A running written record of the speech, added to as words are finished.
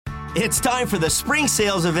It's time for the spring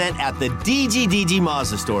sales event at the DGDG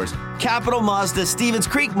Mazda stores. Capital Mazda, Stevens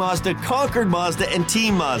Creek Mazda, Concord Mazda, and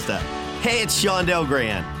Team Mazda. Hey, it's Shondell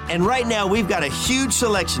Grand. And right now, we've got a huge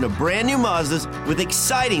selection of brand new Mazdas with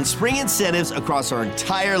exciting spring incentives across our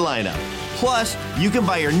entire lineup. Plus, you can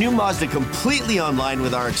buy your new Mazda completely online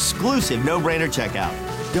with our exclusive no-brainer checkout.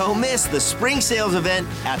 Don't miss the spring sales event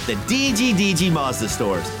at the DGDG Mazda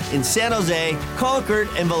stores in San Jose, Concord,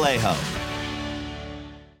 and Vallejo.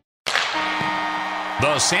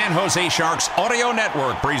 The San Jose Sharks Audio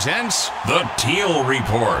Network presents the Teal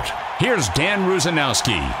Report. Here's Dan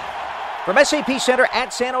Rusanowski. From SAP Center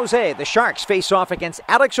at San Jose, the Sharks face off against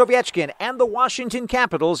Alex Ovechkin and the Washington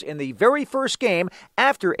Capitals in the very first game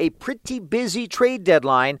after a pretty busy trade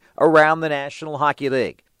deadline around the National Hockey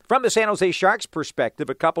League. From the San Jose Sharks' perspective,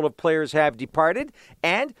 a couple of players have departed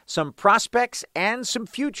and some prospects and some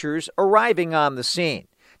futures arriving on the scene.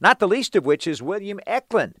 Not the least of which is William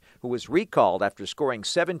Eklund, who was recalled after scoring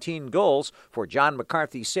 17 goals for John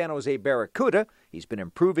McCarthy's San Jose Barracuda. He's been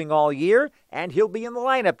improving all year, and he'll be in the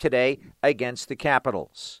lineup today against the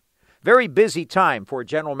Capitals. Very busy time for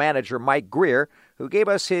General Manager Mike Grier, who gave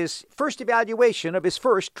us his first evaluation of his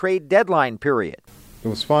first trade deadline period. It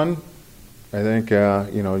was fun. I think,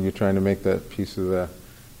 you're trying to make the pieces of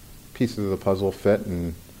the puzzle fit,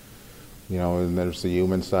 and and there's the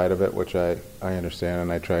human side of it, which I understand,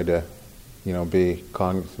 and I try to, be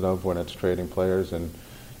cognizant of when it's trading players, and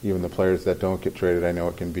even the players that don't get traded, I know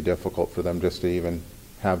it can be difficult for them just to even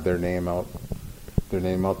have their name out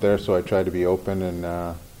there. So I try to be open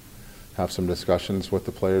and have some discussions with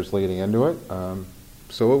the players leading into it.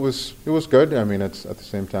 So it was good. I mean, it's at the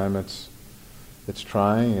same time it's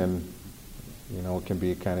trying, and it can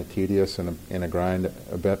be kind of tedious and in a grind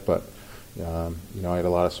a bit, but. I had a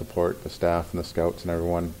lot of support, the staff and the scouts and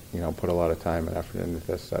everyone, put a lot of time and effort into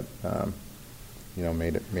this that,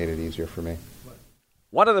 made it easier for me.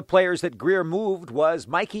 One of the players that Grier moved was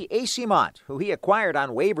Mikey Eyssimont, who he acquired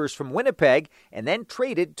on waivers from Winnipeg and then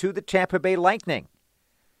traded to the Tampa Bay Lightning.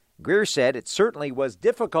 Grier said it certainly was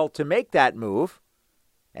difficult to make that move,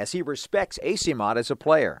 as he respects Eyssimont as a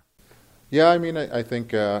player. Yeah, I mean, I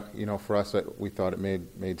think, for us, we thought it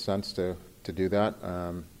made sense to do that.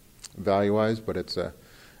 Value-wise, but it's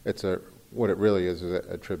what it really is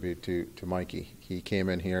a tribute to Mikey. He came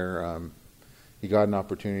in here, he got an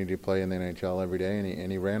opportunity to play in the NHL every day,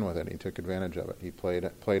 and he ran with it. He took advantage of it. He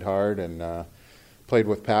played hard and played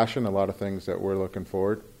with passion. A lot of things that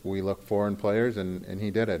we look for in players, and he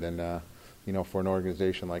did it. And for an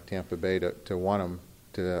organization like Tampa Bay to want him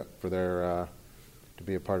to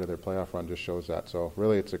be a part of their playoff run just shows that. So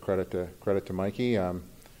really, it's a credit to Mikey.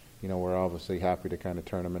 We're obviously happy to kind of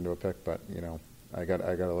turn him into a pick, but, I got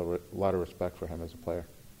a lot of respect for him as a player.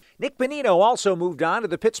 Nick Bonino also moved on to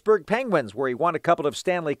the Pittsburgh Penguins, where he won a couple of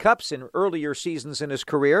Stanley Cups in earlier seasons in his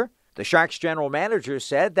career. The Sharks general manager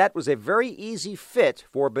said that was a very easy fit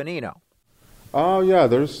for Bonino. Oh, yeah,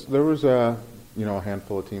 there was a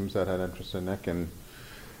handful of teams that had interest in Nick, and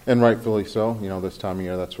rightfully so. This time of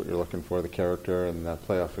year, that's what you're looking for, the character and the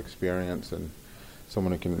playoff experience, and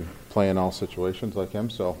someone who can play in all situations like him.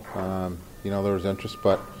 So, there was interest,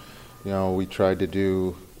 but, we tried to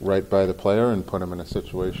do right by the player and put him in a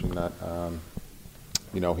situation that,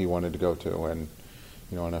 he wanted to go to. And,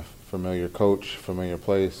 in a familiar coach, familiar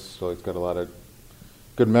place. So he's got a lot of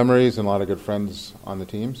good memories and a lot of good friends on the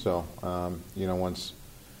team. So, once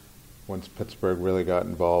Pittsburgh really got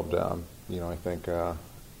involved, I think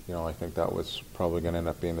that was probably going to end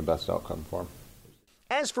up being the best outcome for him.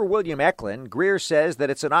 As for William Eklund, Grier says that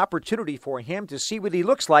it's an opportunity for him to see what he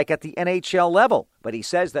looks like at the NHL level. But he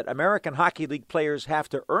says that American Hockey League players have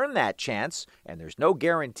to earn that chance, and there's no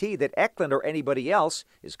guarantee that Eklund or anybody else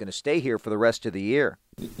is going to stay here for the rest of the year.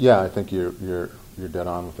 Yeah, I think you're dead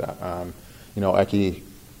on with that. Eki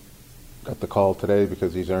got the call today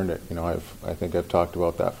because he's earned it. I think I've talked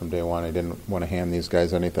about that from day one. I didn't want to hand these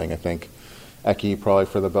guys anything. I think Eki probably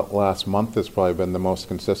for the last month has probably been the most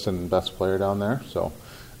consistent and best player down there. So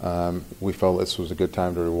we felt this was a good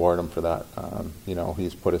time to reward him for that.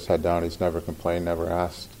 He's put his head down. He's never complained, never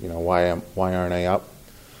asked, why aren't I up?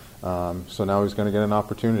 So now he's going to get an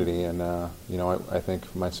opportunity, and I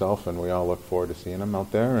think myself and we all look forward to seeing him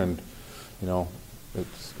out there. And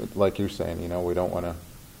it's like you're saying, we don't want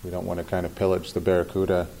to kind of pillage the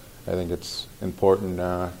Barracuda. I think it's important.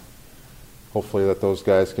 Hopefully that those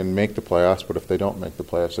guys can make the playoffs, but if they don't make the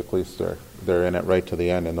playoffs, at least they're in it right to the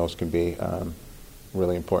end, and those can be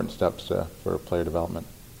really important steps for player development.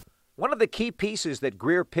 One of the key pieces that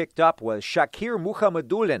Grier picked up was Shakir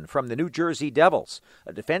Mukhamadullin from the New Jersey Devils,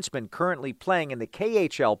 a defenseman currently playing in the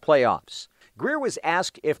KHL playoffs. Greer was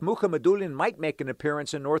asked if Mukhamadullin might make an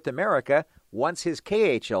appearance in North America once his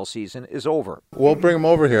KHL season is over. We'll bring him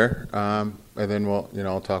over here, and then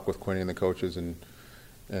we'll talk with Quinny and the coaches and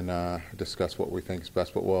discuss what we think is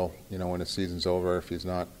best. But when his season's over, if he's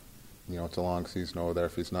not, it's a long season over there.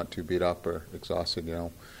 If he's not too beat up or exhausted,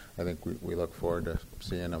 I think we look forward to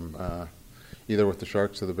seeing him either with the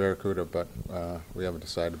Sharks or the Barracuda. But we haven't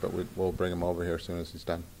decided. But we'll bring him over here as soon as he's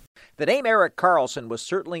done. The name Erik Karlsson was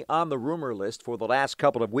certainly on the rumor list for the last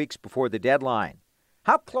couple of weeks before the deadline.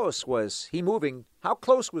 How close was he moving? How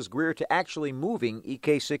close was Greer to actually moving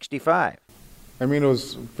EK65? I mean, it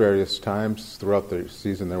was various times throughout the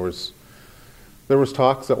season. There was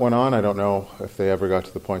talks that went on. I don't know if they ever got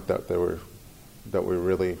to the point that we were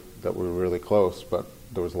really close, but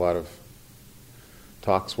there was a lot of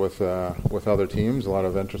talks with other teams, a lot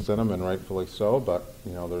of interest in him, and rightfully so. But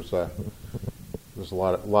there's a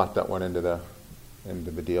lot that went into the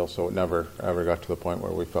deal, so it never ever got to the point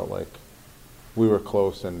where we felt like we were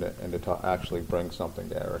close and to actually bring something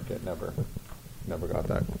to Erik. It never got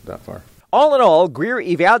that far. All in all, Greer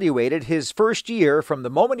evaluated his first year from the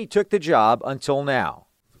moment he took the job until now.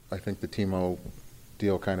 I think the Timo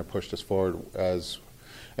deal kind of pushed us forward, and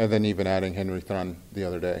then even adding Henry Thrun the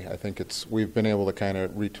other day. I think we've been able to kind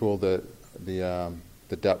of retool the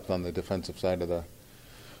depth on the defensive side of the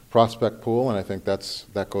prospect pool, and I think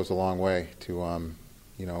that goes a long way to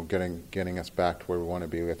getting us back to where we want to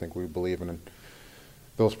be. I think we believe in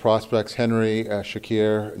those prospects. Henry,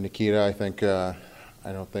 Shakir, Nikita.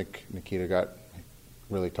 I don't think Nikita got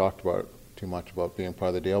really talked about too much about being part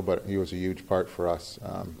of the deal, but he was a huge part for us.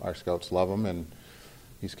 Our scouts love him, and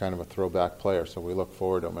he's kind of a throwback player, so we look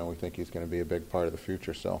forward to him, and we think he's going to be a big part of the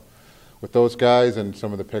future. So with those guys and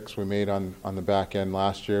some of the picks we made on the back end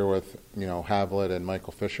last year with Havlat and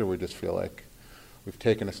Michael Fisher, we just feel like we've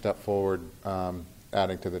taken a step forward,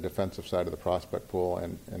 adding to the defensive side of the prospect pool,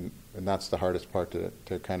 and that's the hardest part to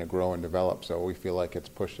kind of grow and develop. So we feel like it's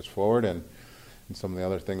pushed us forward, and some of the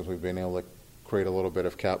other things we've been able to create a little bit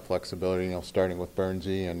of cap flexibility, starting with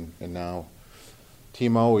Bernsey and now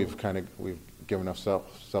Timo. We've given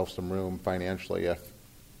ourselves some room financially if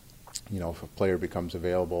a player becomes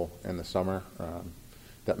available in the summer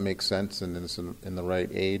that makes sense and is in the right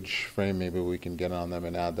age frame, maybe we can get on them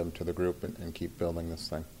and add them to the group and keep building this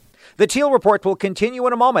thing. The Teal Report will continue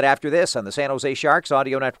in a moment after this on the San Jose Sharks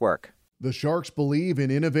Audio Network. The Sharks believe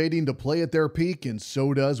in innovating to play at their peak, and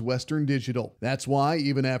so does Western Digital. That's why,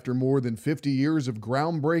 even after more than 50 years of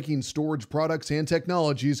groundbreaking storage products and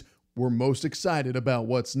technologies, we're most excited about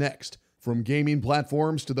what's next. From gaming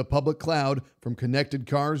platforms to the public cloud, from connected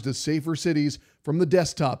cars to safer cities, from the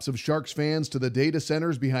desktops of Sharks fans to the data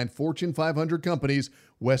centers behind Fortune 500 companies,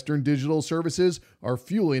 Western Digital services are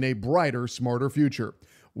fueling a brighter, smarter future.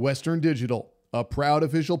 Western Digital, a proud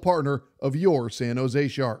official partner of your San Jose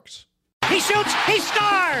Sharks. He shoots, he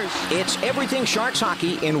scores! It's everything Sharks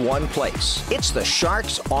hockey in one place. It's the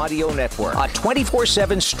Sharks Audio Network, a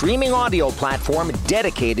 24/7 streaming audio platform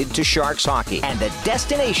dedicated to Sharks hockey and a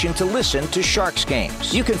destination to listen to Sharks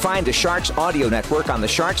games. You can find the Sharks Audio Network on the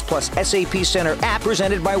Sharks Plus SAP Center app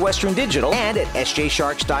presented by Western Digital and at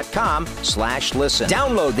sjsharks.com/listen.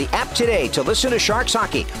 Download the app today to listen to Sharks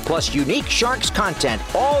hockey, plus unique Sharks content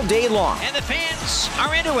all day long. And the fans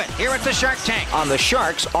are into it here at the Shark Tank On the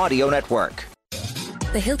Sharks Audio Network.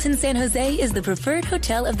 The Hilton San Jose is the preferred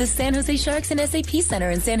hotel of the San Jose Sharks and SAP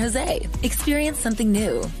Center in San Jose. Experience something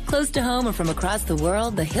new. Close to home or from across the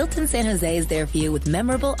world, the Hilton San Jose is there for you with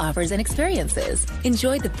memorable offers and experiences.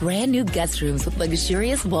 Enjoy the brand new guest rooms with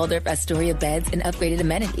luxurious Waldorf Astoria beds and upgraded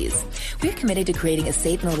amenities. We're committed to creating a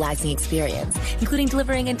safe and relaxing experience, including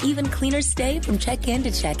delivering an even cleaner stay from check-in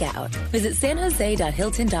to check-out. Visit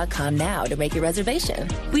sanjose.hilton.com now to make your reservation.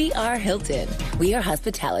 We are Hilton. We are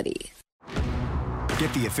hospitality.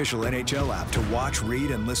 Get the official NHL app to watch, read,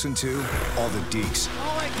 and listen to all the deeks.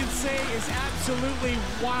 All I can say is absolutely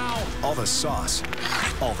wow. All the sauce.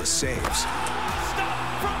 All the saves.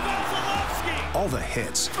 Stop from Vasilevsky. All the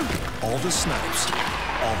hits. All the snipes.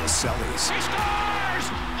 All the sellies. He scores!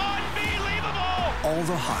 Unbelievable! All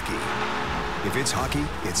the hockey. If it's hockey,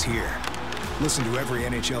 it's here. Listen to every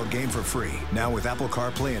NHL game for free, now with Apple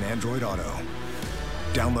CarPlay and Android Auto.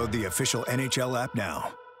 Download the official NHL app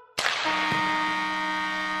now.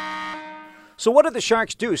 So what do the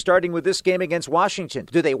Sharks do starting with this game against Washington?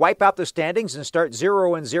 Do they wipe out the standings and start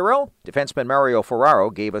 0-0? Defenseman Mario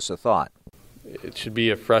Ferraro gave us a thought. It should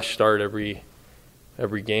be a fresh start every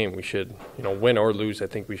game. We should, win or lose. I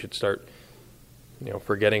think we should start,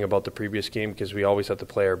 forgetting about the previous game because we always have to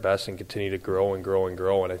play our best and continue to grow and grow and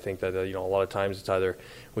grow. And I think that, a lot of times it's either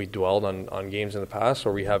we dwelled on games in the past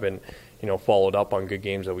or we haven't, followed up on good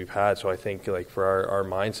games that we've had. So I think like for our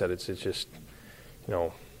mindset, it's just,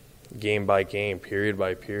 game by game, period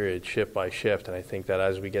by period, shift by shift. And I think that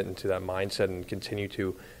as we get into that mindset and continue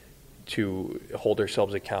to hold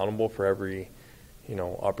ourselves accountable for every,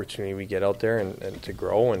 opportunity we get out there and to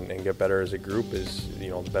grow and get better as a group is, the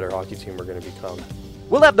better hockey team we're going to become.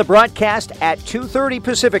 We'll have the broadcast at 2:30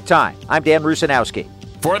 Pacific time. I'm Dan Rusanowski.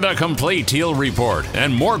 For the complete Teal Report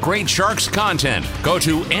and more great Sharks content, go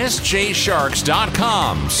to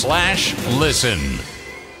sjsharks.com/listen.